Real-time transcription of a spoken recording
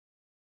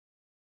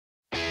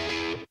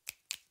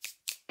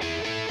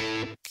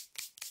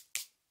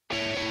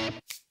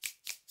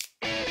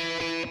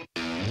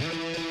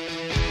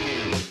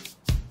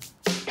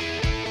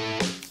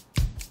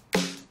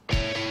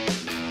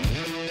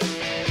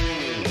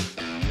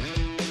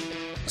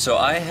So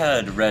I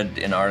had read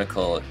an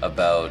article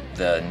about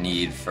the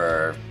need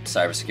for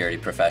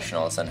cybersecurity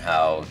professionals and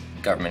how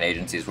government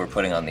agencies were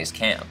putting on these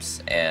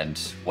camps. And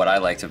what I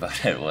liked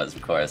about it was,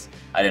 of course,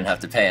 I didn't have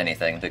to pay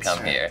anything to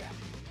come here.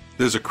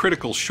 There's a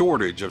critical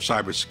shortage of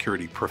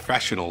cybersecurity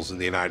professionals in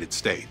the United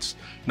States,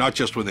 not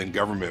just within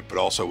government, but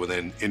also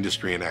within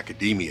industry and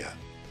academia.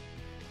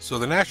 So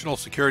the National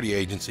Security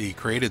Agency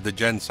created the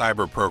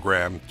GenCyber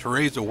program to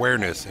raise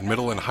awareness in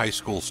middle and high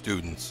school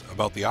students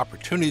about the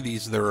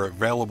opportunities that are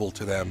available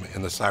to them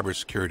in the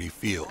cybersecurity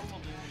field.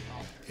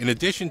 In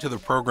addition to the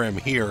program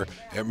here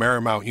at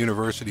Marymount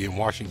University in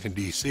Washington,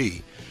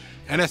 D.C.,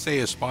 NSA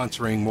is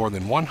sponsoring more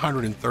than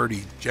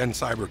 130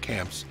 GenCyber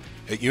Camps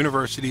at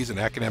universities and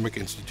academic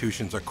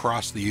institutions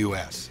across the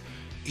U.S.,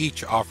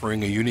 each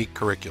offering a unique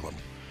curriculum.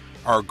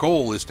 Our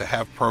goal is to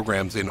have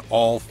programs in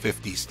all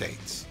 50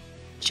 states.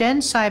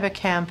 GenCyber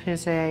Camp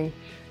is an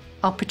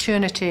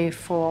opportunity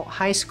for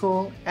high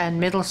school and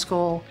middle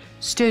school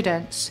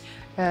students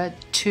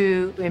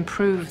to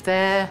improve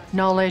their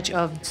knowledge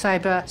of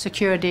cyber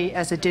security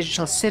as a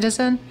digital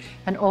citizen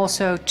and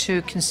also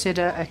to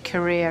consider a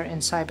career in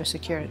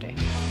cybersecurity.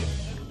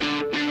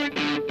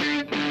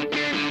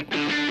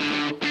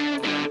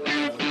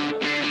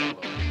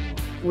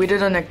 We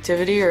did an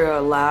activity or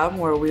a lab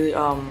where we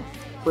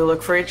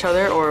look for each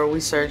other or we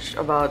search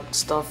about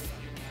stuff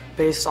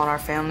based on our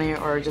family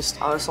or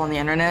just us on the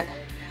internet.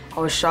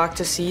 I was shocked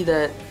to see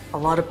that a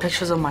lot of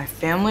pictures of my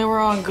family were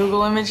on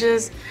Google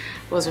Images.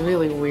 It was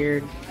really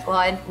weird. Well,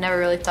 I never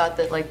really thought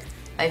that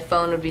my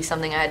phone would be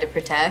something I had to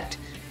protect,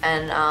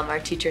 and our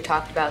teacher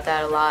talked about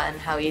that a lot and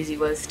how easy it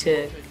was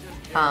to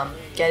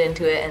get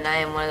into it, and I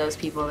am one of those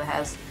people that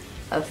has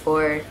a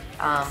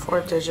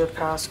four-digit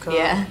passcode.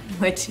 Yeah,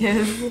 which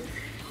is,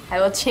 I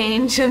will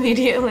change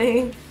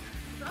immediately.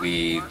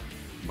 We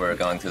were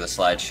going through the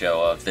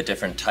slideshow of the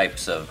different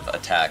types of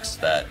attacks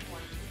that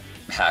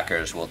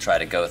hackers will try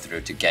to go through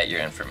to get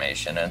your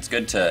information. And it's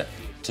good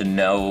to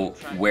know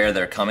where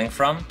they're coming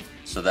from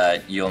so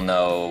that you'll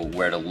know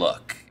where to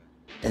look.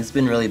 It's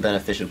been really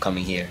beneficial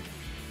coming here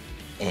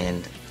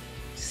and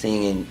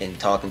seeing and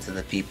talking to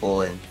the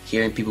people and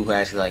hearing people who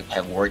actually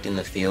have worked in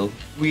the field.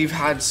 We've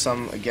had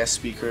some guest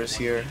speakers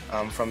here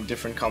from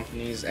different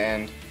companies,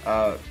 and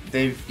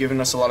they've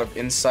given us a lot of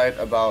insight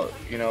about,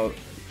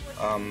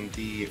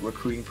 the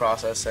recruiting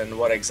process and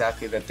what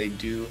exactly that they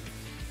do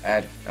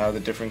at the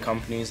different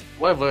companies.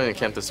 What I've learned in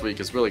camp this week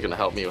is really going to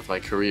help me with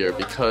my career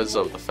because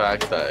of the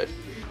fact that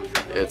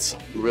it's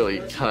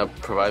really kind of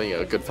providing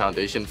a good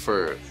foundation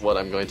for what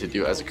I'm going to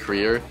do as a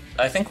career.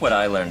 I think what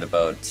I learned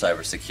about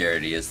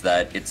cybersecurity is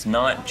that it's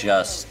not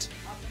just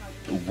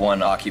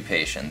one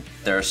occupation.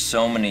 There are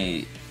so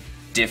many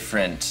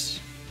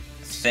different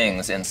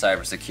things in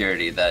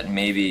cybersecurity that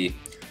maybe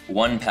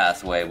one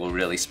pathway will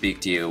really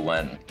speak to you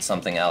when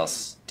something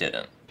else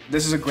didn't.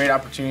 This is a great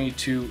opportunity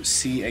to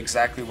see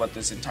exactly what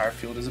this entire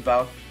field is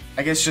about.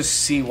 I guess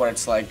just see what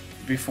it's like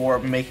before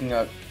making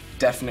a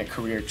definite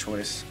career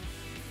choice.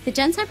 The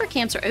GenCyber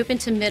Camps are open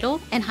to middle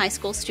and high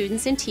school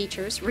students and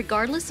teachers,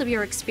 regardless of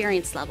your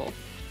experience level.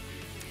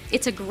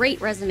 It's a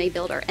great resume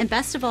builder, and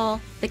best of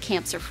all, the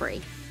camps are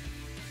free.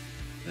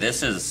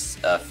 This is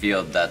a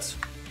field that's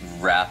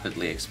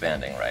rapidly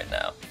expanding right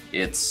now.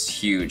 It's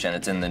huge and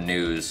it's in the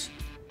news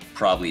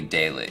probably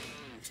daily.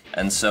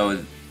 And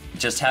so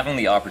just having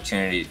the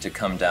opportunity to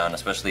come down,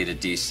 especially to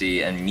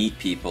DC, and meet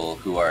people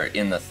who are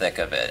in the thick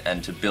of it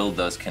and to build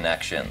those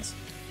connections,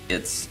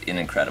 it's an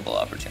incredible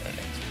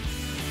opportunity.